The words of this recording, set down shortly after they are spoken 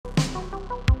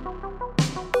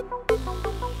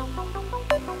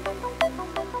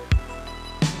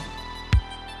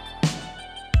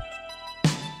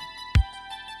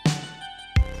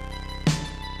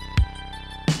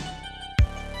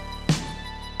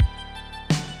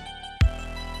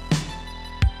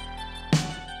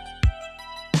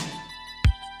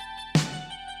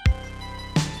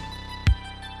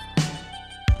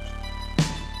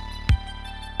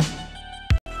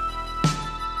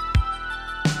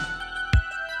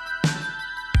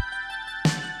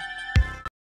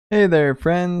Hey there,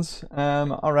 friends.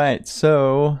 All right,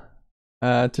 so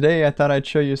today I thought I'd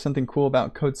show you something cool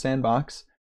about CodeSandbox.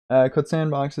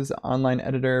 CodeSandbox is an online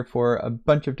editor for a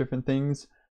bunch of different things,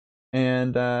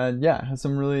 and yeah, it has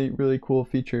some really cool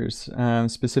features,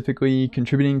 specifically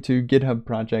contributing to GitHub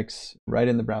projects right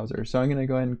in the browser. So I'm going to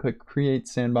go ahead and click Create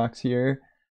Sandbox here,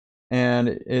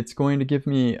 and it's going to give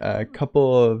me a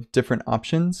couple of different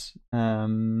options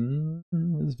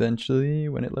eventually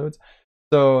when it loads.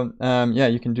 So yeah,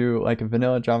 you can do like a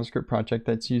vanilla JavaScript project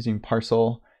that's using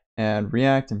Parcel and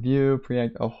React and Vue,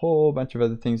 Preact, a whole bunch of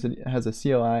other things. It has a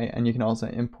CLI, and you can also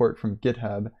import from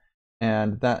GitHub.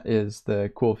 And that is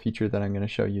the cool feature that I'm going to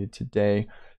show you today.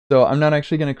 So I'm not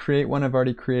actually going to create one. I've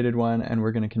already created one, and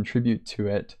we're going to contribute to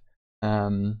it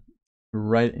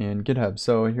right in GitHub.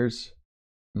 So here's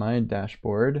my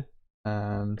dashboard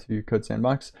to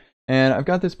CodeSandbox. And I've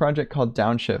got this project called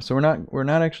Downshift. So we're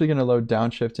not actually going to load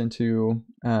Downshift into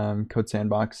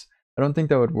CodeSandbox. I don't think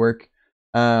that would work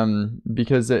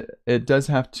because it does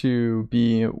have to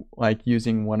be like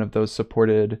using one of those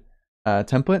supported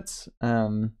templates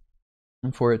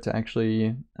for it to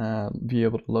actually be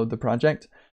able to load the project.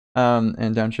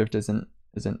 And Downshift isn't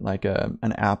like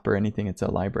an app or anything. It's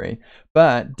a library.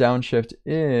 But Downshift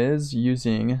is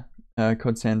using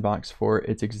CodeSandbox for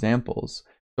its examples.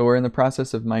 So we're in the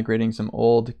process of migrating some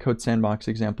old CodeSandbox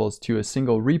examples to a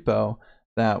single repo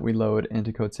that we load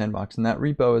into CodeSandbox. And that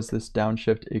repo is this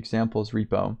Downshift examples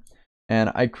repo. And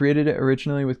I created it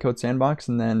originally with CodeSandbox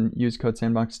and then used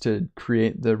CodeSandbox to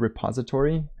create the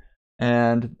repository.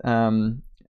 And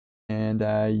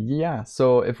yeah,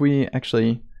 so if we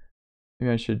actually,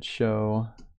 maybe I should show,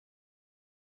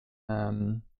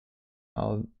 I'll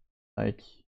like,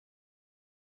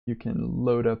 you can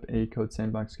load up a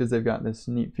CodeSandbox because they've got this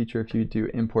neat feature. If you do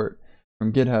import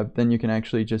from GitHub, then you can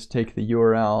actually just take the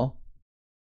URL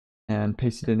and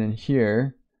paste it in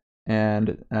here.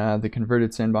 And the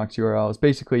converted sandbox URL is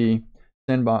basically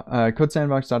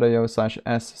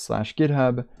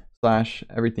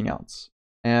codesandbox.io/s/github/everything else.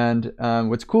 And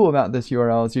what's cool about this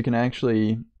URL is you can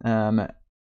actually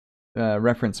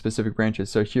reference specific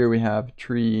branches. So here we have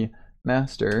tree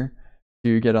master.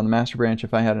 To get on the master branch.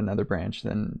 If I had another branch,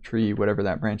 then tree, whatever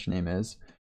that branch name is.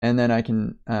 And then I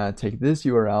can take this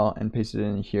URL and paste it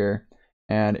in here,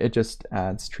 and it just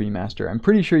adds tree master. I'm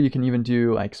pretty sure you can even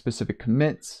do like specific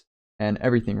commits and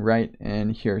everything right in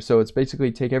here. So it's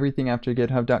basically take everything after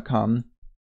github.com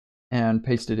and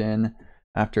paste it in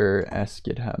after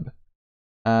sgithub.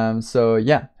 So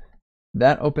yeah,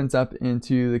 that opens up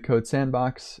into the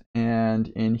CodeSandbox. And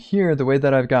in here, the way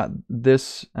that I've got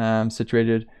this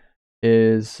situated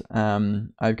is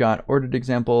I've got ordered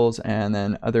examples and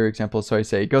then other examples. So I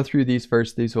say go through these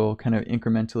first. These will kind of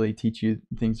incrementally teach you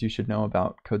things you should know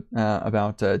about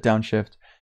Downshift.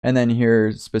 And then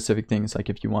here's specific things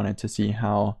like if you wanted to see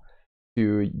how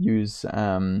to use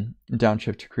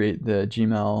Downshift to create the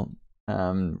Gmail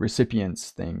recipients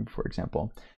thing, for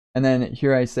example. And then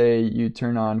here I say you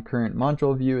turn on current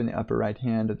module view in the upper right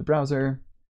hand of the browser.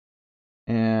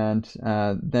 And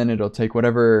then it'll take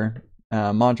whatever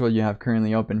module you have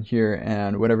currently open here,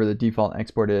 and whatever the default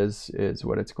export is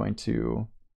what it's going to,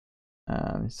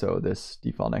 so this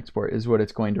default export is what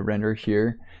it's going to render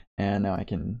here. And now I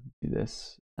can do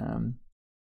this,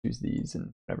 choose these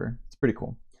and whatever. It's pretty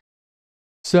cool.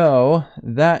 So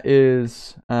that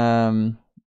is that.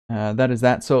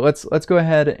 So let's go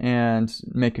ahead and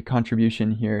make a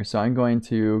contribution here. So I'm going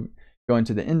to go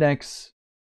into the index.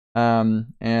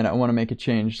 And I want to make a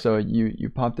change. So you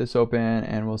pop this open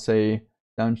and we'll say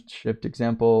Downshift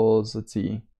examples. Let's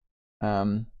see,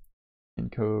 in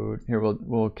code here,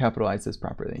 we'll capitalize this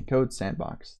properly.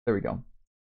 CodeSandbox. There we go.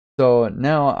 So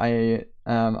now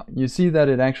you see that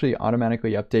it actually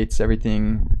automatically updates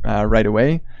everything right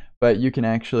away, but you can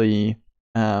actually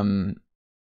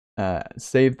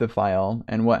save the file.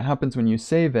 And what happens when you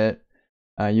save it,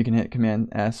 you can hit Command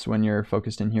S when you're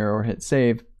focused in here, or hit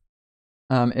save.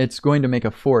 It's going to make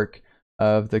a fork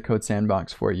of the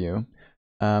CodeSandbox for you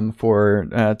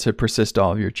to persist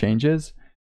all of your changes.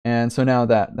 And so now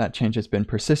that change has been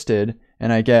persisted,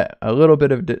 and I get a little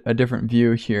bit of a different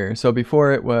view here. So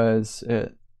before it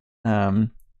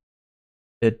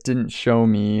didn't show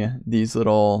me these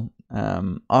little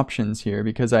options here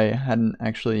because I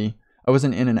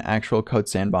wasn't in an actual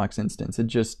CodeSandbox instance. It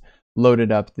just loaded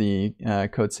up the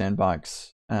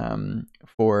CodeSandbox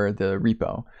for the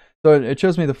repo. So it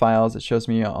shows me the files, it shows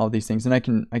me all these things, and I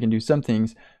can do some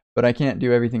things, but I can't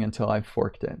do everything until I've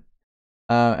forked it.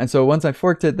 And so once I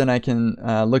forked it, then I can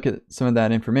look at some of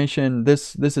that information.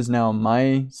 This is now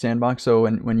my sandbox. So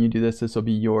when you do this, this will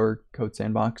be your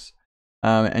CodeSandbox.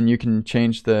 and you can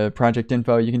change the project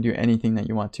info. You can do anything that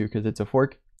you want to because it's a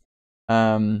fork.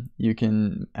 You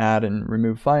can add and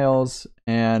remove files,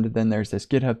 and then there's this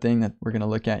GitHub thing that we're going to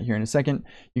look at here in a second.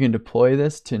 You can deploy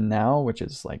this to now, which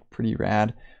is like pretty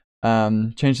rad.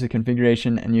 Change the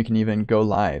configuration, and you can even go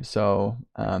live. So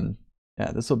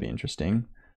yeah, this will be interesting.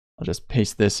 I'll just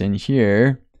paste this in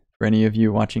here for any of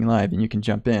you watching live, and you can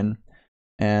jump in.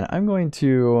 And I'm going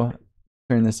to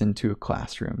turn this into a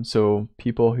classroom so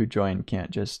people who join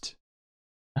can't just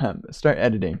start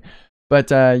editing. But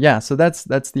yeah, so that's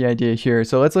the idea here.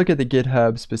 So let's look at the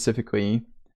GitHub specifically.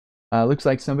 Looks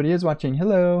like somebody is watching.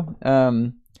 Hello.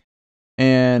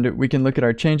 And we can look at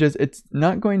our changes. It's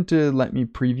not going to let me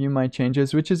preview my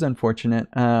changes, which is unfortunate.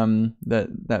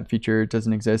 That feature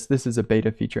doesn't exist. This is a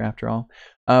beta feature after all.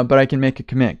 But I can make a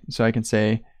commit. So I can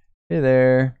say, hey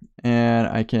there, and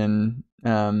I can,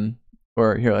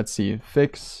 or here, let's see,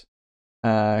 fix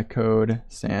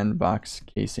CodeSandbox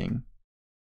casing.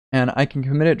 And I can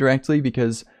commit it directly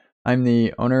because I'm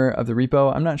the owner of the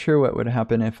repo. I'm not sure what would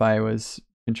happen if I was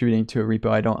contributing to a repo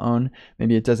I don't own.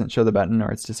 Maybe it doesn't show the button or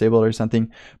it's disabled or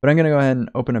something. But I'm going to go ahead and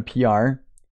open a PR.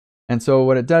 And so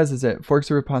what it does is it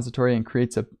forks a repository and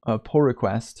creates a pull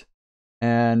request.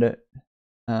 And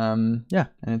yeah,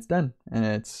 and it's done. And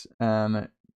it's going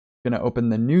to open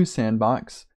the new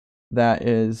sandbox that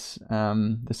is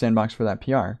the sandbox for that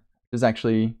PR, which is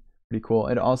actually pretty cool.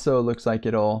 It also looks like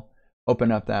it'll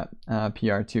open up that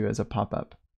PR too as a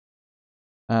pop-up.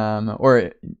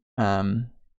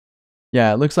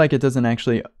 Yeah, it looks like it doesn't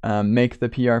actually make the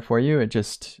PR for you. It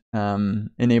just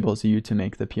enables you to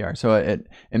make the PR. So it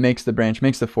makes the branch,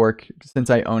 makes the fork. Since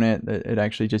I own it, it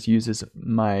actually just uses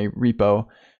my repo.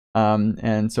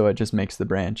 And so it just makes the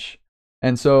branch.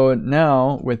 And so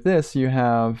now with this, you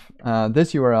have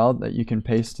this URL that you can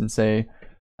paste and say,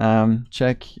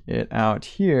 check it out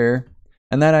here.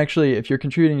 And that actually, if you're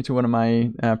contributing to one of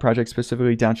my projects,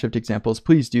 specifically downshift examples,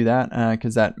 please do that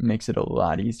because that makes it a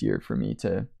lot easier for me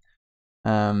to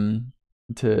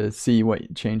see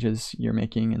what changes you're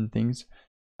making and things.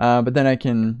 But then I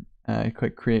can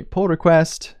click create pull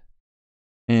request,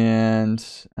 and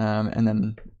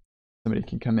then somebody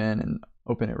can come in and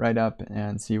open it right up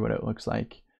and see what it looks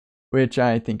like, which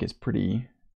I think is pretty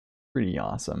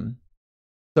awesome.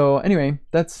 So anyway,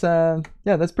 that's yeah,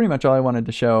 that's pretty much all I wanted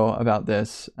to show about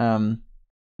this. And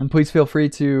please feel free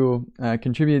to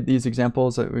contribute these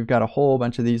examples. We've got a whole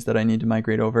bunch of these that I need to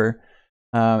migrate over.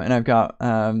 And I've got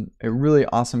a really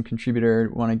awesome contributor.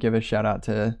 I want to give a shout out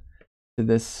to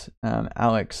this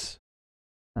Alex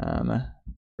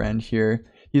friend here.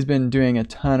 He's been doing a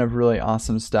ton of really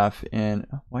awesome stuff in,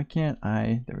 why can't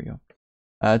I, there we go.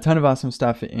 A ton of awesome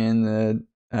stuff in the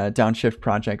Downshift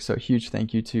project. So huge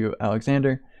thank you to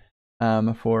Alexander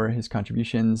for his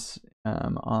contributions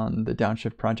on the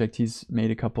Downshift project. He's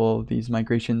made a couple of these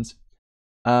migrations.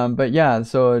 But yeah,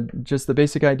 so just the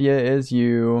basic idea is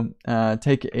you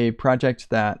take a project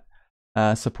that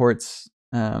supports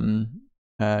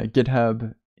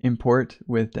GitHub import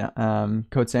with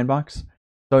CodeSandbox.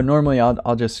 So normally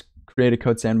I'll just create a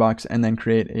CodeSandbox and then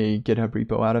create a GitHub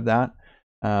repo out of that.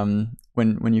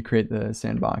 When you create the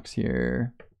sandbox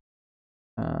here,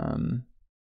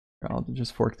 I'll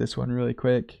just fork this one really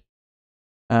quick.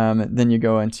 Then you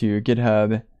go into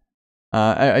GitHub.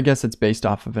 I guess it's based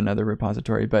off of another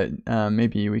repository, but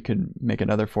maybe we could make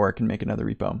another fork and make another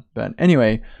repo. But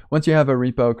anyway, once you have a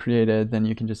repo created, then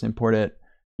you can just import it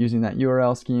using that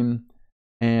URL scheme,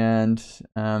 and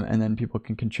then people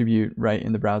can contribute right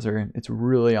in the browser. It's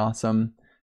really awesome.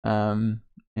 Yeah,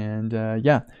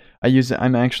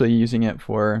 I'm actually using it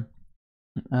for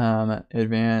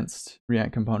advanced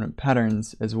React component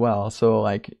patterns as well. So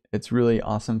like it's really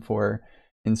awesome for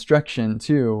instruction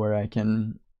too, where I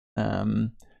can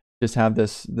just have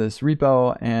this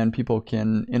repo and people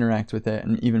can interact with it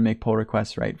and even make pull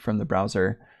requests right from the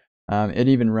browser. It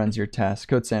even runs your tests.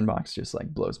 CodeSandbox just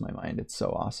like blows my mind. It's so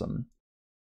awesome.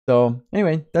 So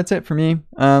anyway, that's it for me.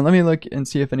 Let me look and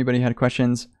see if anybody had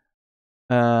questions.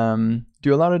 Do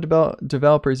a lot of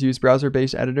developers use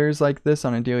browser-based editors like this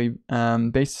on a daily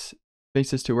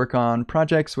basis to work on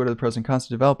projects? What are the pros and cons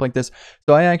to develop like this?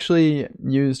 So I actually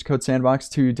used CodeSandbox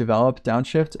to develop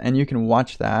Downshift, and you can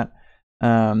watch that.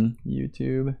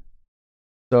 YouTube.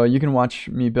 So you can watch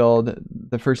me build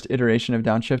the first iteration of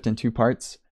Downshift in 2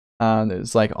 parts. It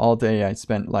was like all day I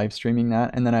spent live streaming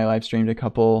that, and then I live streamed a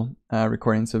couple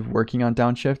recordings of working on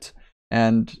Downshift.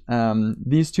 And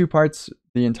these 2 parts,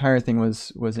 the entire thing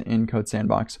was in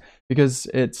CodeSandbox because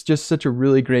it's just such a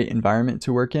really great environment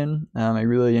to work in. I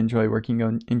really enjoy working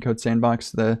in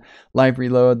CodeSandbox. The live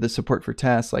reload, the support for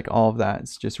tests, like all of that,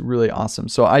 it's just really awesome.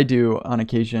 So I do on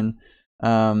occasion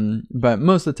But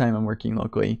most of the time I'm working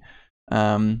locally.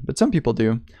 But some people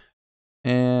do.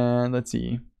 And let's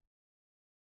see.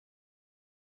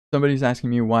 Somebody's asking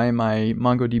me why my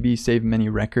MongoDB saved many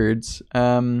records.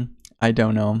 I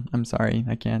don't know. I'm sorry.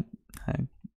 I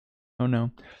don't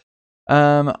know.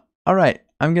 All right.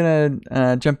 I'm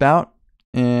gonna jump out,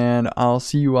 and I'll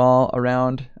see you all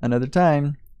around another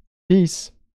time.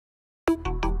 Peace.